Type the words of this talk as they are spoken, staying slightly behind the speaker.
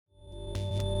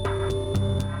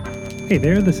Hey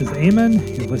there, this is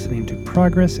Eamon. You're listening to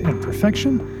Progress and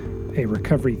Perfection, a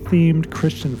recovery-themed,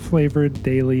 Christian-flavored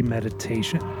daily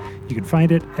meditation. You can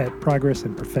find it at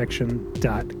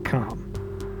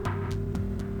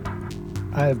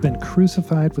progressandperfection.com. I have been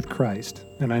crucified with Christ,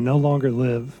 and I no longer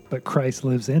live, but Christ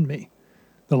lives in me.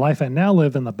 The life I now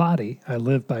live in the body, I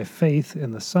live by faith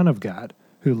in the Son of God,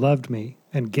 who loved me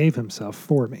and gave himself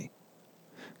for me.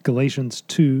 Galatians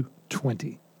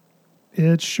 2:20.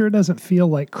 It sure doesn't feel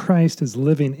like Christ is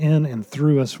living in and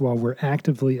through us while we're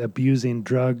actively abusing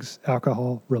drugs,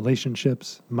 alcohol,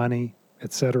 relationships, money,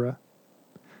 etc.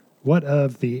 What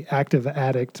of the active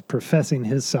addict professing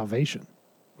his salvation?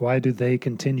 Why do they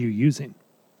continue using?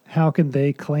 How can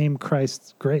they claim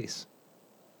Christ's grace?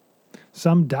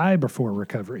 Some die before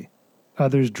recovery.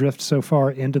 Others drift so far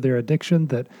into their addiction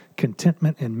that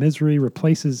contentment and misery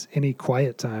replaces any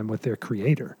quiet time with their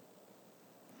Creator.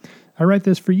 I write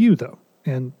this for you, though,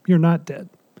 and you're not dead.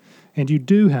 And you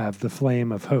do have the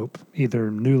flame of hope, either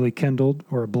newly kindled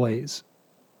or ablaze.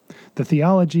 The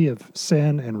theology of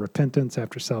sin and repentance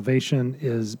after salvation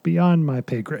is beyond my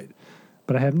pay grade,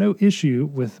 but I have no issue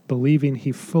with believing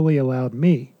He fully allowed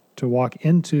me to walk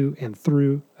into and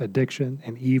through addiction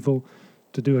and evil,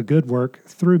 to do a good work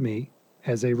through me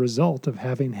as a result of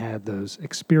having had those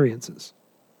experiences.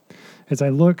 As I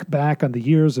look back on the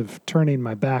years of turning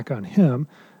my back on Him,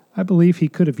 I believe He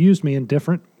could have used me in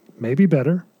different, maybe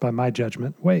better, by my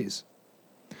judgment, ways.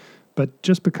 But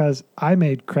just because I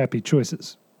made crappy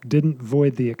choices didn't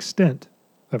void the extent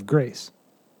of grace.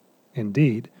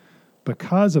 Indeed,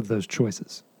 because of those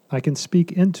choices, I can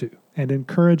speak into and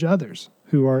encourage others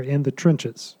who are in the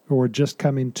trenches or just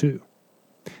coming to.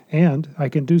 And I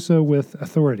can do so with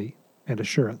authority and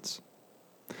assurance.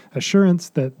 Assurance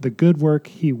that the good work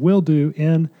He will do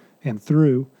in and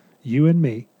through you and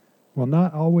me will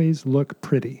not always look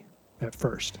pretty at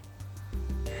first.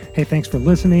 Hey, thanks for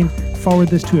listening. Forward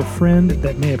this to a friend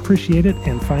that may appreciate it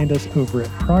and find us over at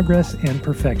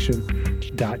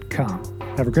progressandperfection.com.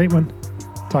 Have a great one.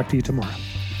 Talk to you tomorrow.